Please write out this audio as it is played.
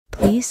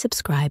please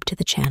subscribe to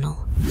the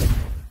channel.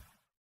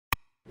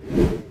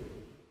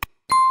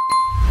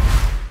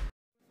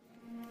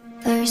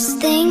 First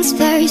things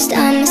first,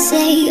 I'ma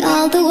say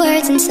all the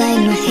words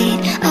inside my head.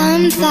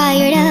 I'm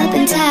fired up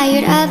and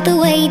tired of the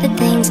way that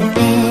things have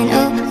been.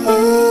 Oh,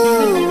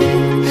 ooh,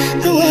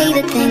 the way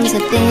that things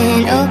have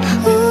been. Oh,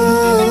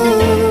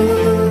 ooh.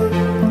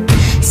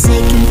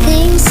 Second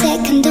thing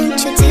second, don't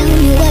you tell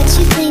me what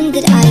you think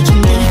that I can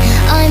be.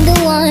 I'm the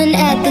one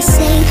at the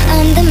same,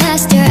 I'm the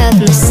master of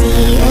my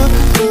sea. Oh,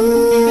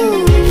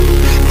 ooh,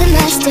 the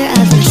master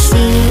of my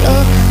sea.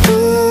 Oh,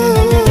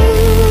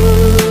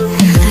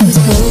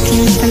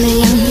 from a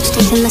young age,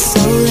 taking my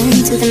soul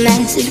into the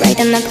masses,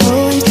 writing my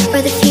poems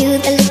for the few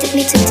that looked at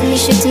me, took to me,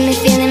 shook to me,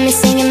 feeling me,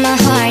 singing my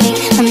heartache.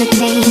 From the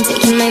pain,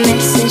 taking my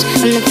message,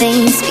 from the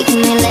veins,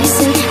 speaking my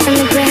lesson, from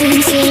the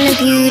brain, seeing the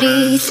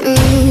beauty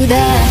through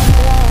the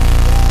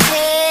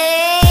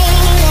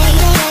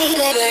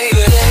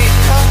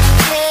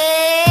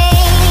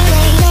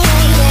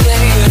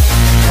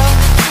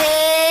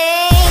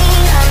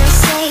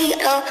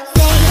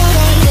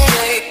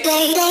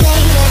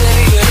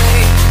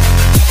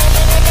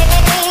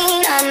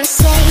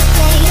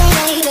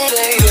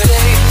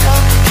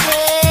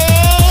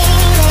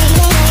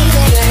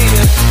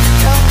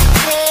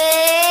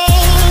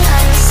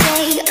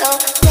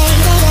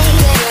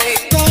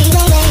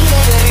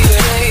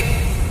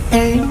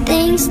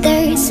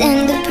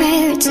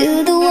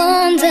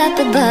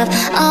above.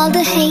 All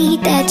the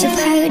hate that you've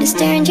heard has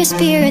turned your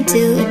spirit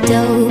to a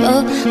dove.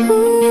 Oh,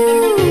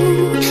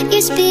 ooh,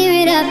 your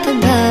spirit up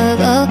above.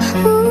 Oh,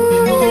 ooh.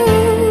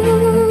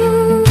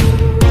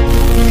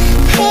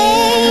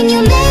 Pain,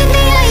 you made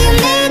me a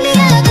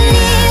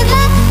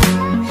believer,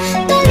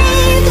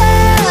 believer.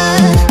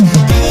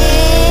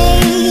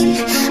 Pain,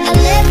 I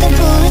let the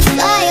bullets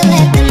fly, I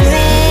let them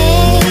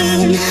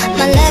rain.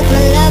 My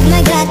love,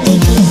 my God, they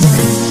keep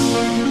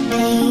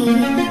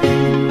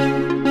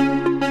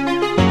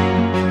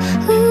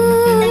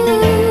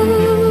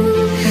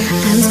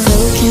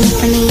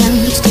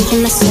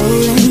my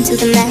soul into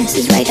the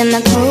masses, writing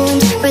my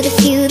poems for the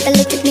few that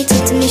looked at me,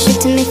 took to me, shook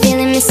to me,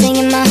 feeling me,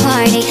 singing my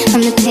heartache.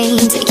 From the pain,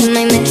 taking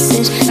my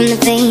message, from the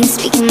veins,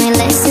 speaking my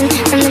lesson,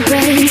 from the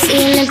brain,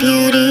 seeing the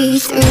beauty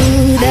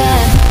through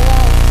the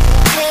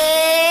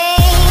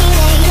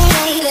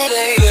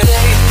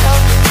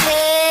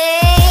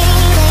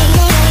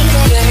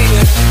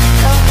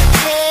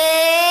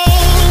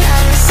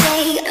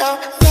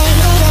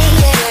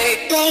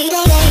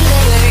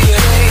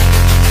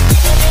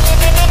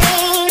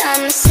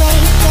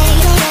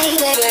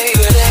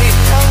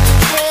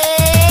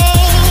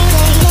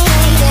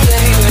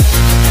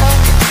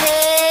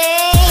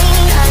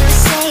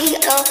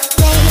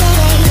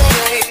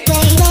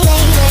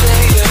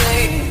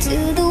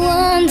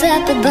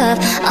above.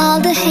 All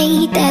the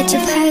hate that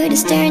you've heard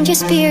has turned your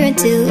spirit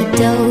to a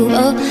dove.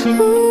 Oh,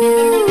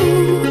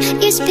 ooh,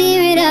 your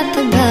spirit up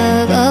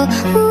above. Oh,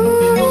 ooh.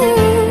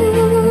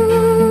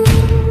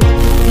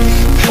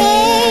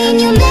 Pain,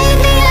 you made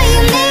me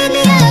a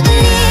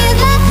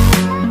believer,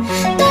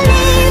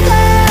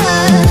 believer.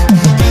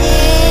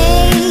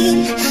 Pain,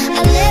 I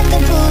let the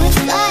bullets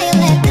fly, I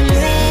let them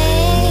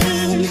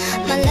rain.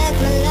 My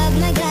love,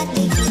 my God,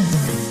 they keep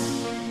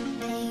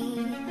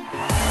pain.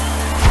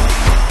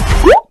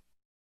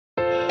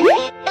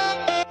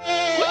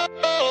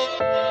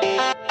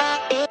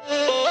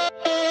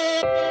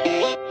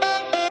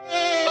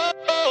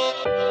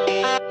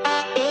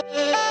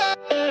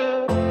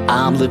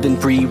 I'm living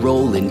free,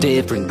 rolling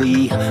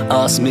differently.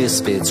 Us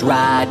misfits,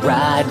 ride.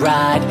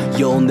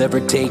 You'll never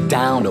take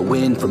down a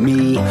win from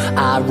me.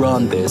 I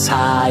run this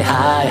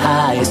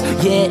highest.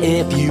 Yeah,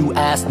 if you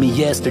asked me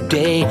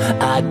yesterday,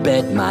 I'd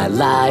bet my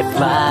life.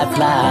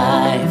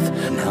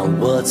 Now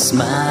what's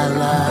my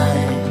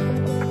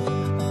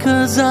life?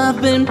 'Cause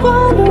I've been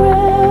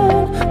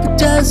wandering the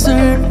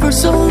desert for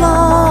so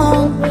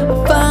long. I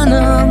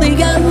finally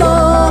got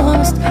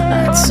lost.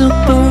 I took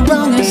the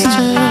longest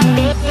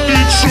journey.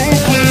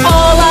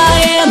 All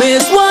I am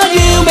is what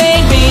you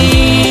made me.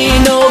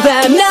 Know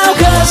that now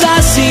 'cause I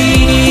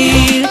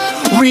see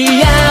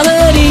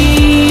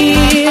reality.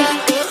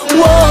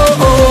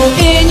 Whoa,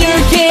 in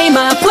your game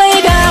I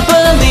played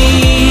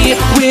happily,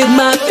 with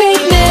my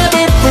faith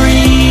never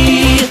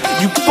free.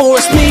 You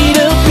forced me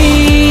to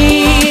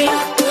be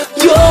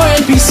your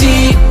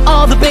NPC.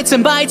 All the bits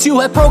and bytes you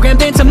have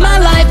programmed into my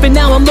life, and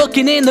now I'm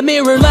looking in the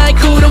mirror like,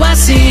 who do I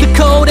see? The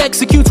code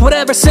executes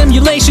whatever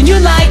simulation you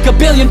like. A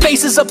billion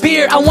faces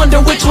appear, I wonder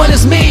which one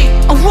is me.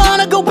 I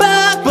wanna go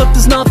back, but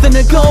there's nothing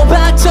to go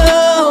back to.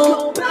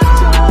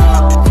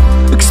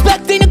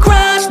 Expecting to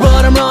crash,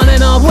 but I'm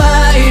running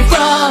away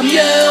from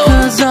you.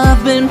 'Cause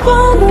I've been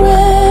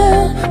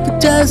wandering the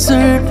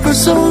desert for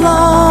so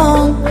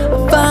long. I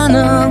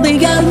finally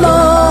got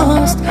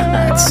lost.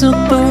 I took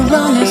the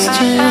longest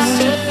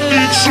journey.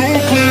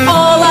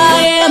 All I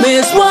am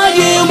is what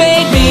you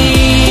made me.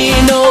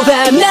 Know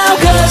that now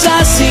 'cause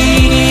I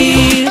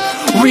see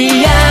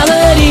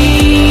reality.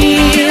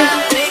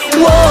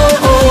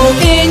 Whoa,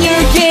 in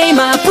your game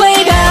I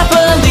played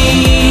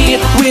happily,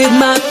 with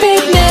my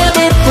faith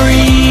never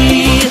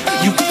free.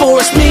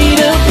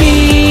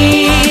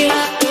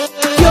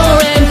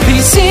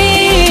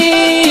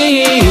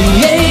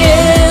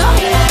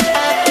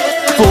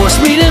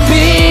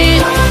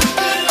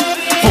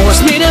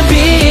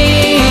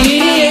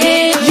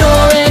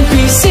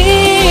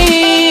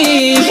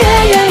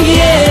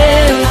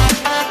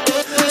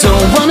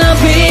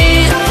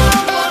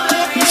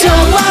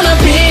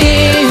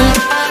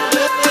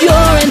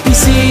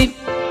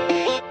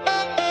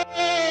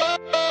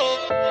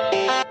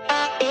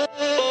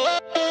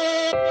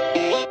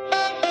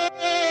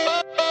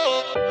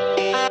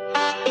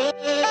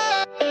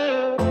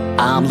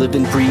 I'm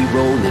living free,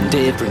 rolling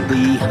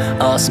differently.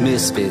 Us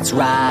misfits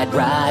ride,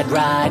 ride,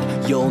 ride.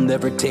 You'll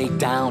never take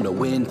down a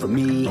win from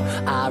me.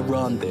 I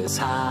run this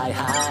high,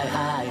 high,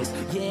 highs.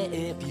 Yeah,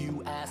 if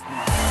you ask me.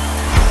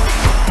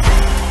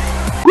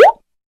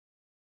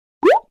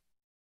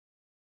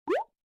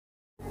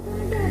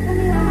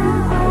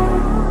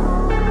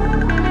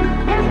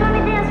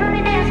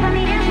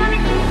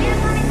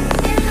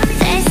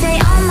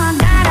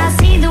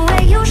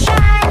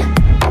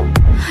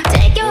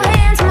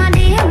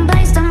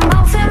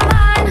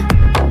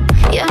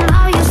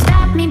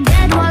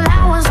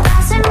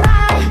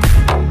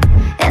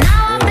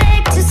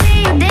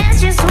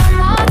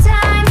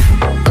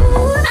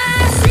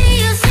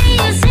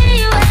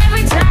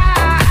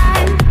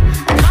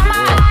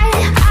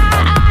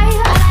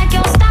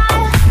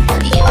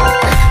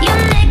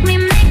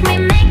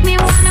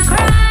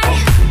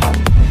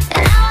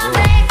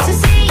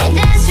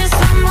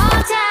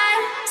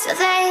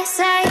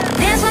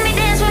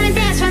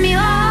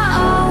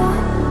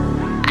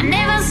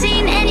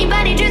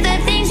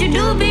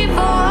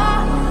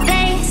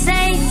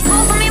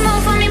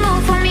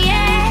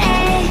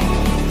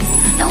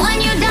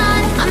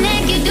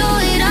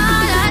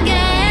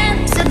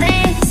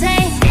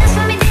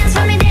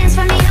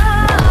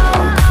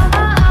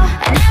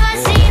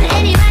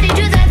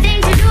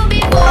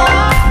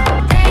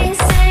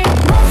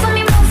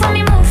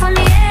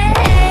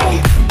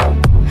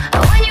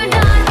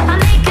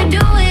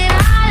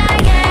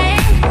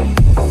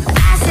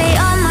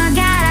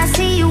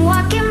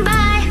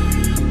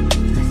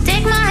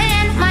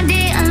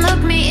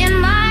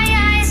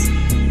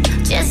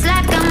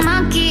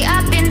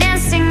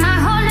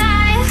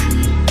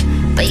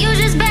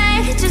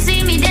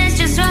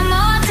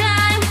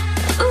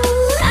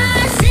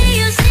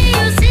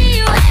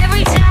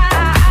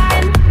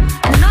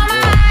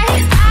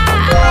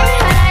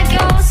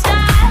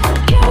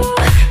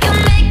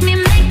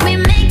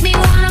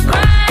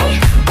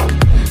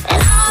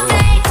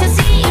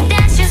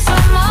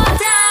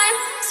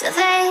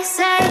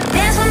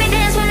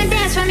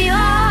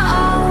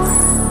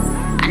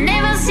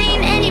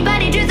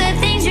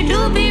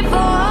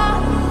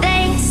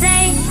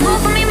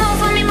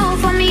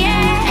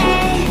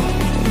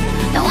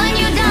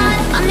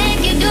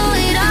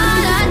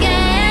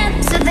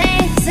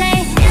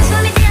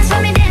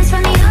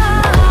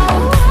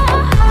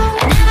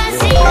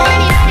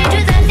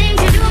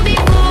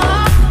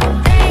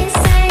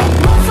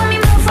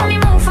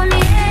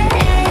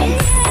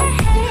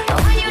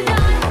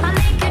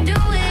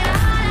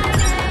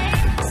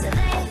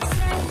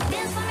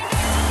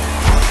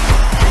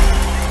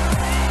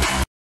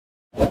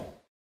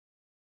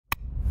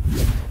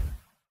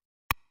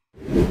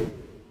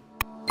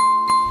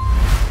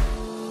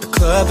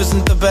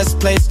 Isn't the best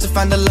place to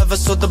find a lover,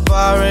 so the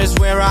bar is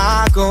where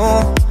I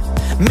go.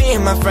 Me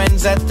and my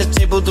friends at the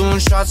table doing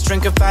shots,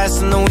 drinking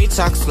fast, and then we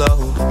talk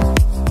slow.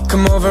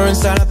 Come over and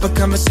start up a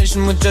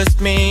conversation with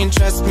just me, and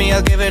trust me,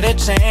 I'll give it a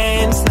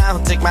chance. Now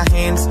take my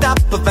hand, stop,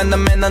 offend the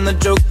man on the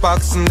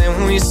jukebox, and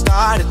then we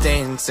started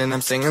dancing.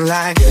 I'm singing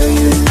like, girl,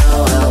 you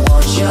know I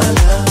want your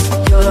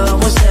love. Your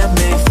love was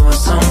handmade for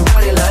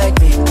somebody like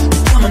me.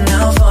 Coming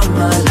out for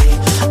my lead.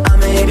 I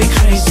may be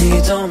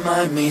crazy, don't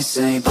mind me.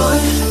 Say, boy,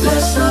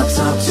 let's not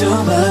talk too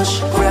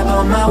much. Grab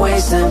on my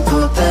waist and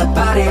put that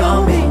body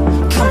on me.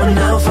 Coming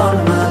out for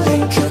my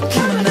lead.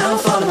 Coming out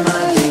for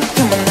my lead.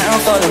 Coming out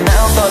for the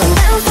now, for the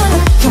now, for the.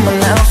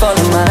 Coming out for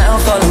the now,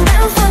 for the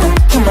now, for the.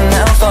 Coming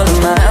out for the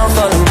now,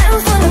 for the now,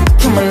 for the.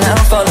 Coming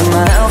out for the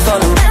now, for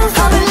the now, for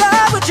the. I'm in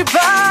love with your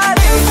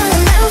body.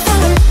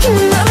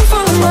 Coming out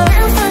for the now,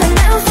 for the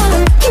now, for the.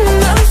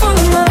 Coming out for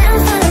the now,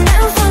 for the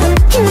now, for the.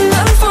 Coming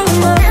out for the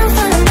now,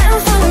 for the now,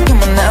 for the.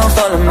 Coming out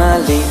for the my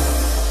lead.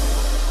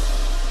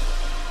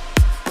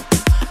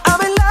 I'm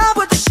in love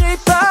with the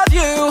shape of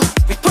you.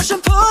 We push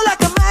and pull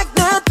like a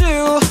magnet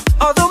do.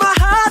 Although my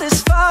heart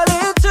is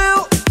falling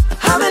too.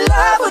 I'm in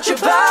love with your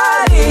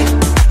body.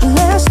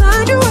 Last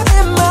night you were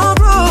in my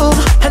room,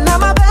 and now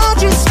my bed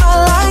sheets smell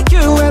like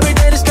you. Every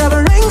day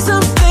discovering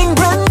something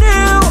brand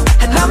new,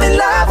 and I'm in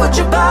love with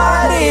your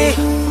body.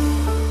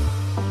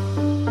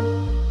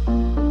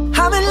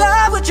 I'm in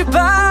love with your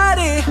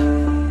body.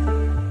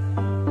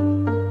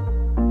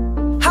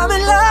 I'm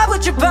in love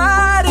with your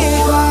body.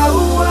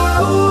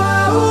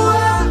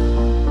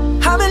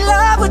 I'm in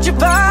love with your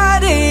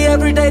body.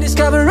 Every day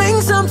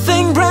discovering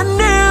something brand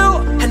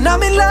new, and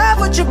I'm in love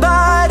with your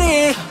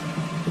body.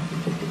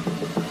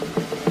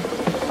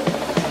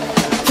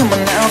 Come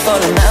on now for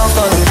the now,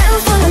 for the now,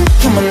 for the.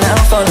 Come on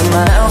now for the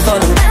now, for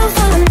the now,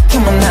 for the.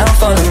 Come on now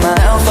for the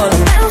now, for the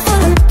now, for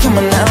the. Come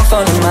on now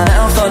for the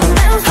now, for the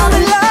now. I'm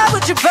in love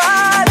with your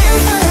body.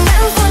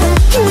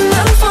 Come on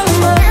now for the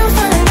now,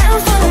 for the now,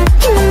 for the.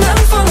 Come on now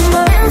for the now,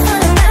 for the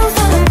now,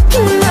 for the.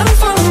 Come on now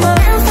for the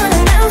now, for the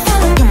now, for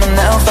the. Come on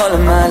now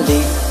follow my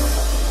lead.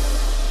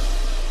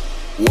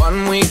 One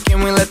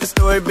weekend we let the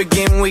story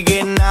begin. We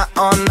getting out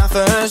on our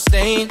first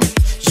date.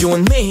 You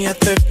and me are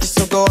thirsty,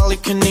 so go all you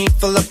can eat.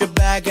 Fill up your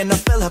bag and I'll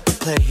fill up a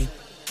plate.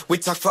 We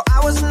talk for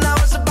hours and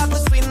hours about the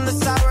sweet and the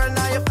sour, and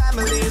now your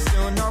family is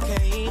doing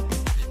okay.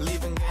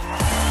 Leaving